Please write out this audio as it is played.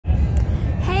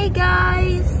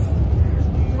guys,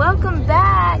 welcome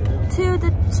back to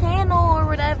the channel or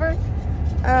whatever.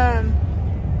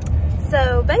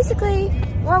 So basically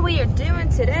what we are doing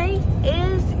today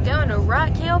is going to Rock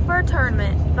Hill for a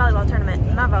tournament, not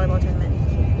volleyball tournament.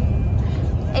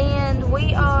 And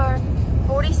we are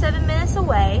 47 minutes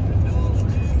away.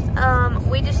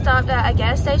 We just stopped at a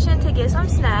gas station to get some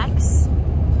snacks.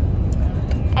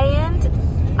 And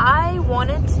I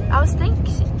was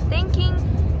thinking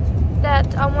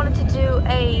that I wanted to do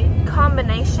a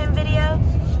combination video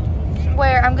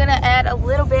where I'm gonna add a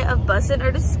little bit of bussin'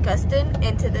 or disgusting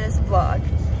into this vlog.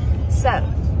 So,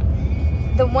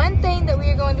 the one thing that we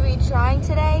are going to be trying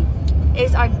today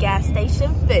is our gas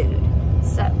station food.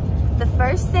 So, the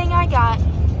first thing I got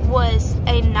was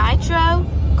a nitro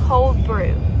cold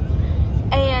brew.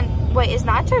 And, wait, is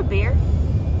nitro beer?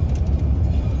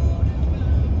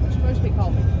 It's supposed to be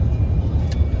coffee.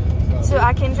 So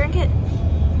I can drink it?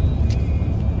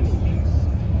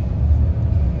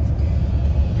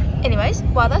 Anyways,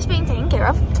 while that's being taken care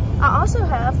of, I also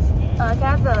have, can I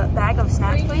have the bag of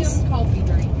snacks, please? Coffee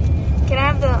drink. Can I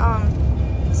have the,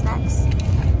 snacks?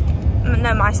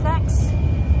 No, my snacks?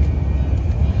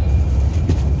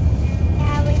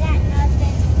 Yeah, we got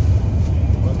nothing.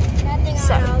 Nothing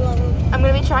So, on all of them. I'm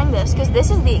gonna be trying this, because this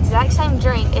is the exact same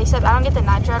drink, except I don't get the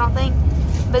nitro, I don't think.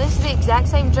 But this is the exact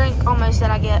same drink, almost,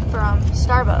 that I get from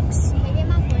Starbucks. Can I get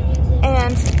my money?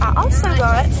 And I also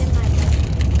got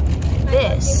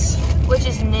this, which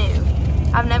is new.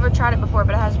 I've never tried it before,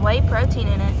 but it has whey protein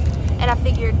in it. And I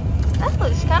figured, that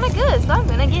looks kind of good, so I'm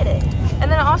gonna get it. And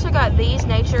then I also got these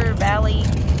Nature Valley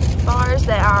bars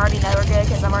that I already know are good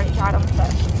because I've already tried them. So,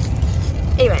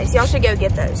 anyways, y'all should go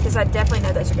get those because I definitely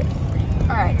know those are good.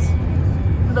 All right,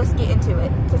 let's get into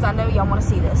it because I know y'all want to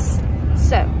see this.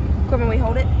 So, Corbin, we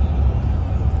hold it?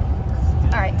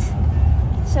 All right,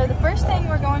 so the first thing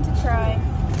we're going to try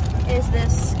is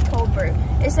this cold brew.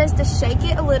 It says to shake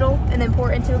it a little and then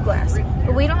pour it into a glass.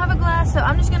 But we don't have a glass, so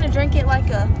I'm just gonna drink it like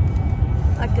a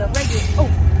regular,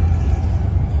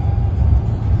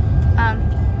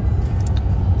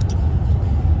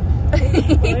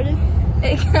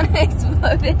 it kind of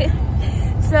exploded.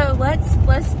 So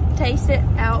let's taste it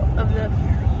out of the,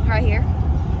 right here.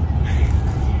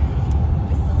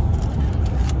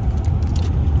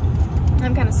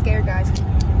 I'm kind of scared, guys.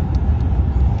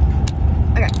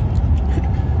 Okay.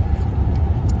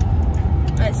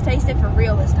 Let's taste it for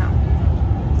real this time.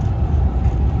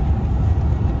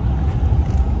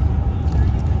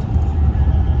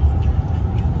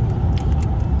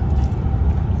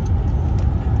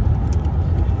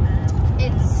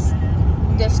 It's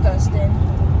disgusting.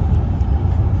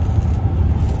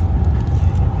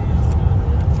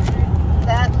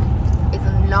 That is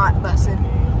not bussin'.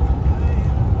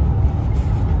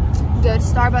 Go to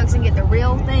Starbucks and get the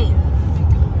real thing.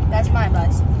 That's my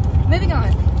advice. Moving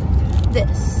on.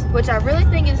 This, which I really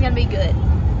think is gonna be good.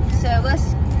 So I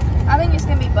think it's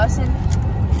gonna be bussin'.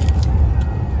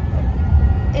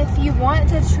 If you want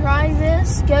to try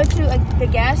this, go to the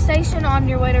gas station on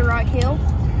your way to Rock Hill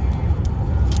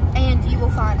and you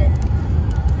will find it.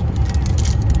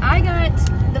 I got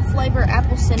the flavor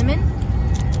apple cinnamon.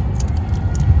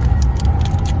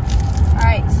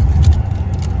 Alright.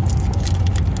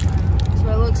 That's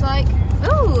what it looks like.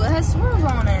 Ooh, it has swirls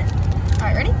on it.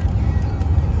 Alright, ready?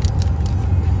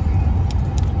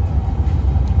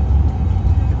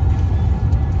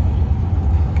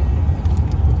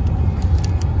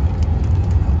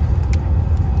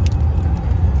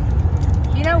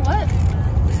 You know what?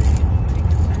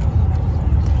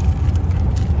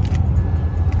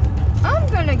 I'm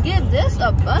gonna give this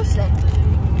a bussin'.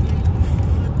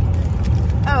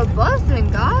 A bussin',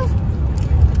 guys.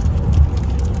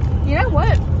 You know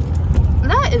what?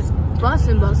 That is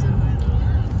bussin'.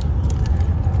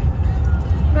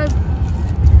 Because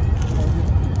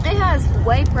it has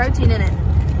whey protein in it.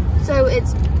 So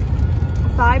it's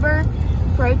fiber,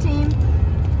 protein,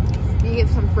 you get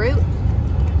some fruit.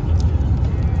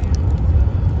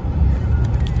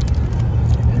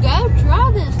 Go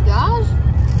try this, guys.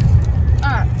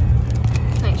 Alright.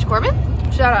 Thanks, Corbin.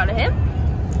 Shout out to him.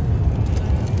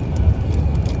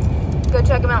 Go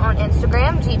check him out on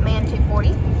Instagram,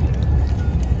 Jeepman240.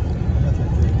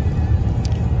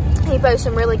 He posts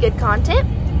some really good content.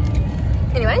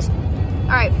 Anyways,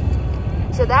 alright.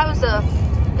 So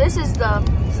this is the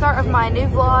start of my new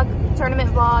vlog,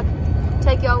 tournament vlog.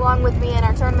 Take y'all along with me in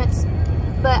our tournaments.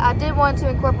 But I did want to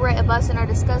incorporate a bussin' or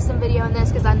disgusting video in this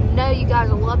because I know you guys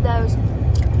will love those.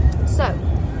 So,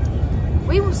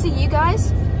 we will see you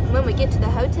guys when we get to the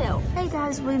hotel. Hey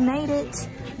guys, we made it.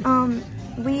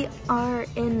 We are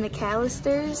in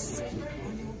McAllister's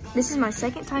This is my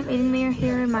second time eating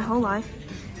here in my whole life.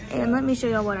 And let me show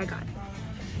y'all what I got.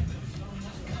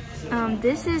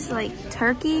 This is like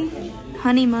turkey,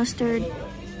 honey mustard,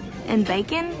 and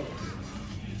bacon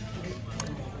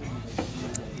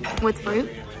with fruit.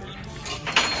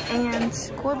 And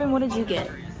Corbin, what did you get?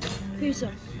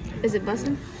 Pizza. Is it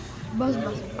bussin'? Bussin'.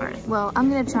 All right, well, I'm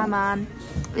gonna try mine.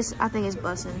 This, I think, is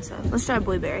bussin', so let's try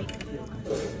blueberry.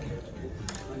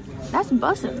 That's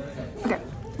bussin'. Okay,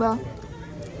 well,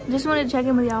 just wanted to check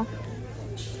in with y'all.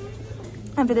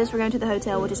 After this, we're going to the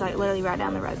hotel, which is like literally right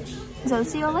down the road. So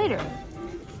see y'all later.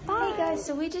 Bye. Hey guys,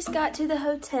 so we just got to the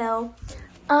hotel.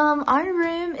 Our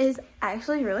room is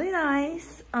actually really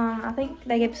nice. I think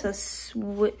they gave us a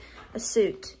suite.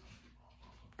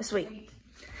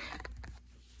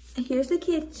 Here's the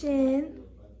kitchen.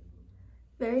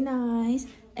 Very nice.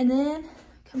 And then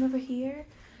come over here,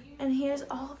 and here's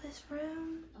all this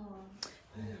room.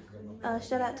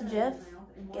 Shout out to Jeff,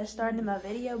 guest starring in my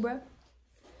video, bro.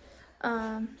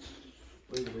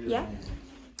 Yeah.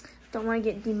 Don't want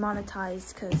to get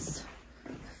demonetized because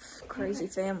crazy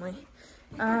family.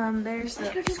 There's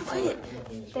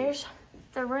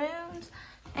the rooms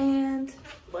and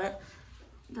what?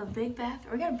 The big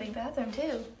bathroom. We got a big bathroom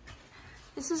too.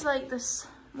 This is like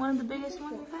one of the biggest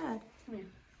ones we've had.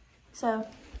 So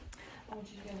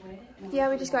yeah,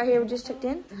 we just got here. We just checked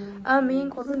in. Me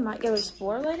and Corbin might go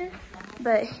explore later,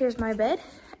 but here's my bed.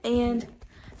 And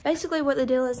basically what the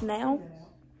deal is now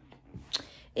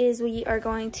is we are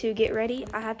going to get ready.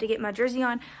 I have to get my jersey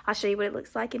on. I'll show you what it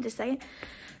looks like in just a second.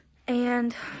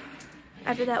 And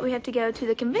after that, we have to go to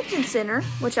the convention center,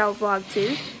 which I'll vlog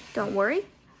too. Don't worry.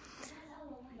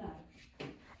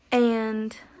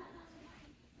 And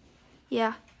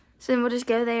yeah, so then we'll just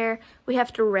go there. We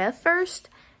have to ref first,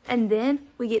 and then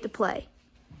we get to play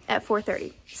at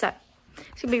 4:30. So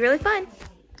it's gonna be really fun.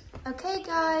 Okay,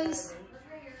 guys,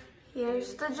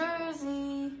 here's the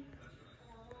jersey.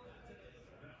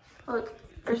 Look,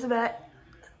 there's the back,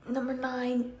 number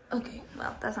 9. Okay,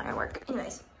 well, that's not gonna work.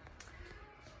 Anyways,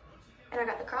 and I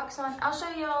got the Crocs on. I'll show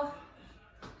y'all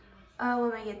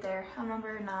when we get there. I'm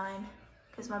number 9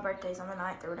 because my birthday's on the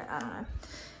 9th or whatever. I don't know.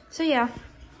 So yeah,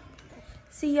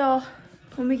 see y'all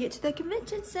when we get to the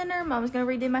convention center. Mama's gonna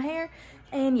redo my hair,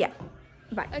 and yeah,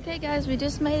 bye. Okay, guys, we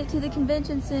just made it to the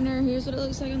convention center. Here's what it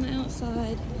looks like on the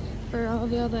outside for all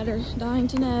of y'all that are dying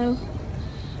to know.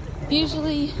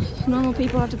 Usually, normal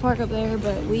people have to park up there,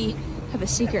 but we have a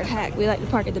secret hack. We like to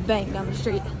park at the bank down the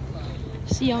street.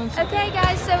 See y'all inside. Okay,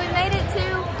 guys, so we made it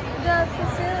to the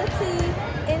facility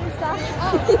inside.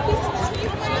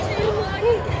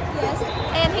 Yes.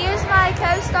 And here's my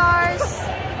co-stars.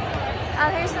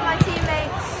 Here's some of my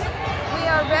teammates. We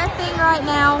are reffing right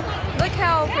now. Look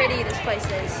how pretty this place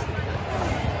is.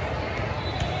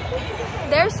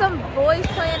 There's some boys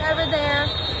playing over there.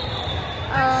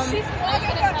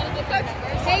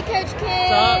 Hey, Coach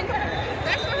Ken.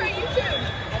 That's for you too.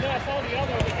 I know I saw the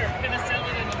other over here,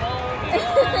 penicillin in the mold.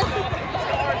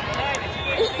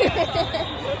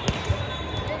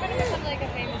 You're gonna become like a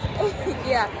famous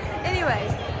Yeah.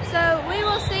 Anyways, so we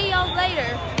will see y'all later.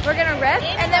 We're gonna ref,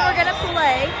 and then we're gonna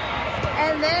play,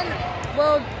 and then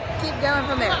we'll keep going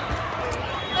from there.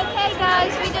 Okay,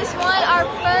 guys, we just won our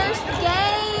first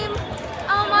game.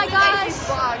 Oh my gosh.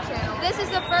 This is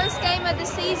the first game of the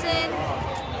season,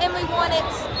 and we won it.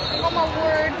 Oh my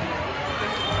word.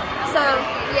 So,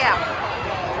 yeah.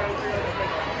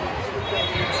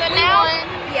 So now,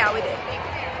 yeah, we did.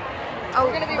 Oh,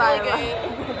 we're gonna be really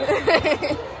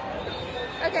good.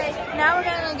 Okay, now we're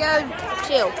gonna go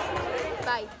chill.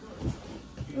 Bye.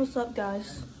 What's up,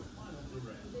 guys?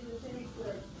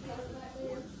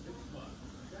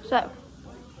 So,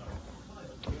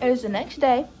 it is the next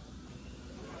day.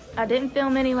 I didn't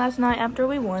film any last night after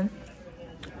we won.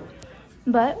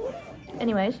 But,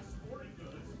 anyways,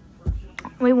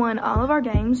 we won all of our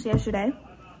games yesterday.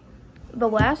 The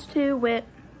last 2 went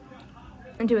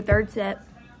into a 3rd set,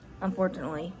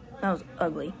 unfortunately. That was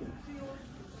ugly.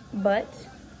 But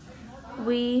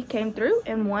we came through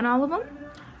and won all of them.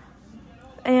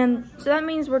 And so that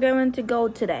means we're going to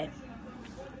gold today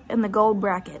in the gold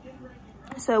bracket.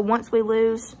 So once we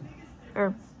lose,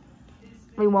 or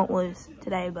we won't lose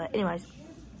today, but anyways,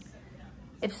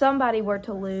 if somebody were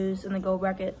to lose in the gold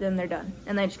bracket, then they're done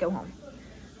and they just go home.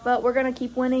 But we're gonna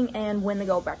keep winning and win the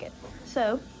gold bracket.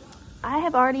 So I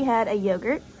have already had a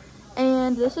yogurt,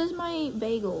 and this is my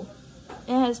bagel.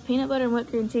 It has peanut butter and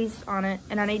whipped cream cheese on it,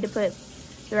 and I need to put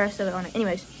the rest of it on it.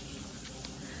 Anyways,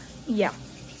 yeah,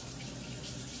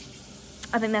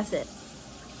 I think that's it.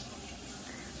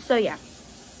 So yeah,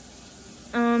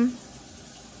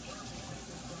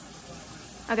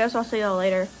 I guess I'll see y'all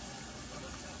later.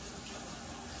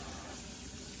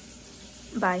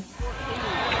 Bye.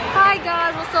 Hi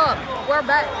guys, what's up? We're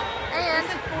back. And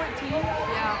 14?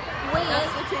 Yeah.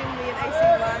 That's the team me and AC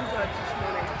line judge this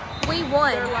morning. we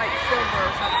won. They're like silver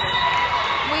or something.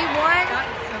 We won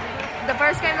the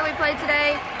first game that we played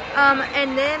today.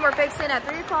 And then we're fixing at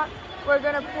 3 o'clock. We're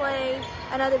gonna play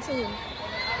another team.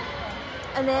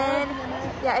 And then,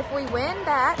 yeah, if we win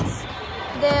that,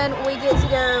 then we get to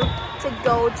go to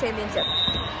Gold Championship.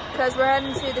 Because we're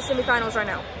heading to the semifinals right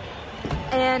now.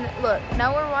 And look,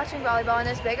 now we're watching volleyball in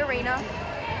this big arena.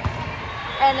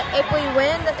 And if we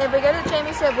win, if we go to the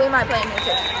championship, we might play in here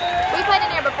too. We played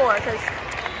in here before because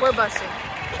we're busting.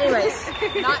 Anyways.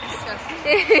 Not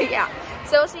disgusting. Yeah.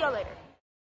 So we'll see y'all later.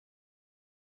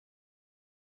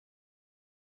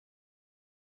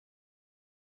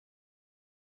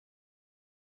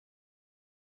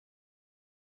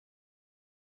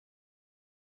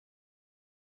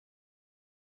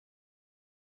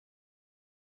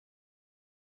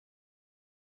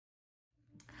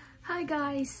 Hi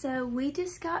guys, so we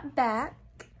just got back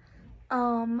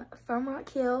from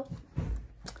Rock Hill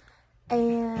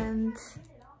and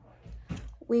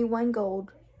we won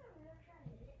gold.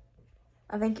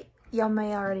 I think y'all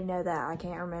may already know that. I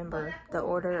can't remember the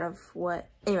order of what.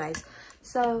 Anyways,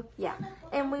 so yeah,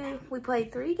 and we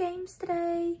played 3 games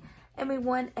today and we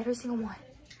won every single one.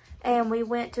 And we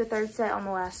went to a 3rd set on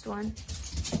the last one.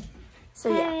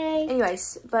 So yeah,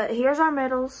 anyways, but here's our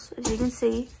medals, as you can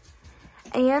see.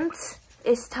 And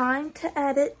it's time to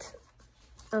add it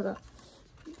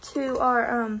to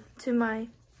our to my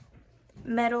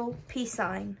medal peace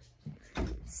sign.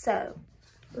 So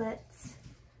let's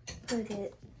put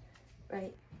it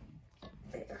right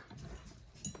there.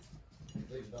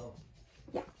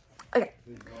 Yeah. Okay.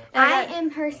 I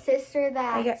am her sister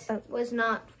that oh. was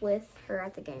not with her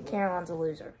at the game. Caroline's a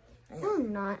loser. No,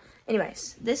 I'm not.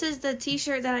 Anyways, this is the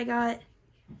t-shirt that I got.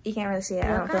 You can't really see it.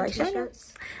 I don't feel like showing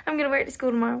it. I'm gonna wear it to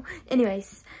school tomorrow.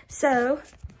 Anyways, so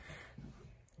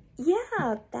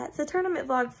yeah, that's a tournament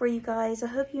vlog for you guys. I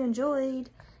hope you enjoyed,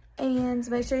 and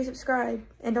make sure you subscribe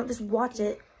and don't just watch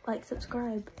it. Like,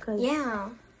 subscribe, cause Yeah,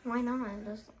 why not?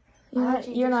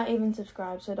 you're not even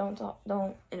subscribed, so don't.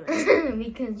 Anyways,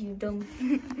 Because you don't.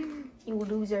 you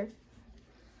loser.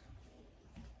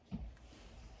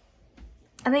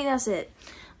 I think that's it.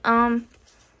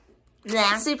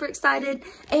 Yeah. Super excited.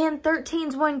 And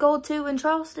 13's won gold too in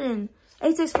Charleston.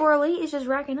 864 Elite is just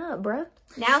racking up, bruh.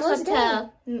 Now So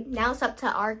it's up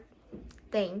to our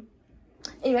thing.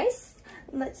 Anyways,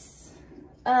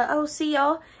 I will see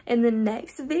y'all in the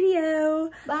next video.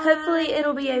 Bye. Hopefully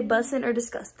it'll be a bussin' or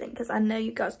disgusting, because I know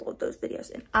you guys love those videos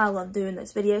and I love doing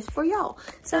those videos for y'all.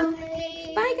 So,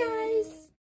 bye guys.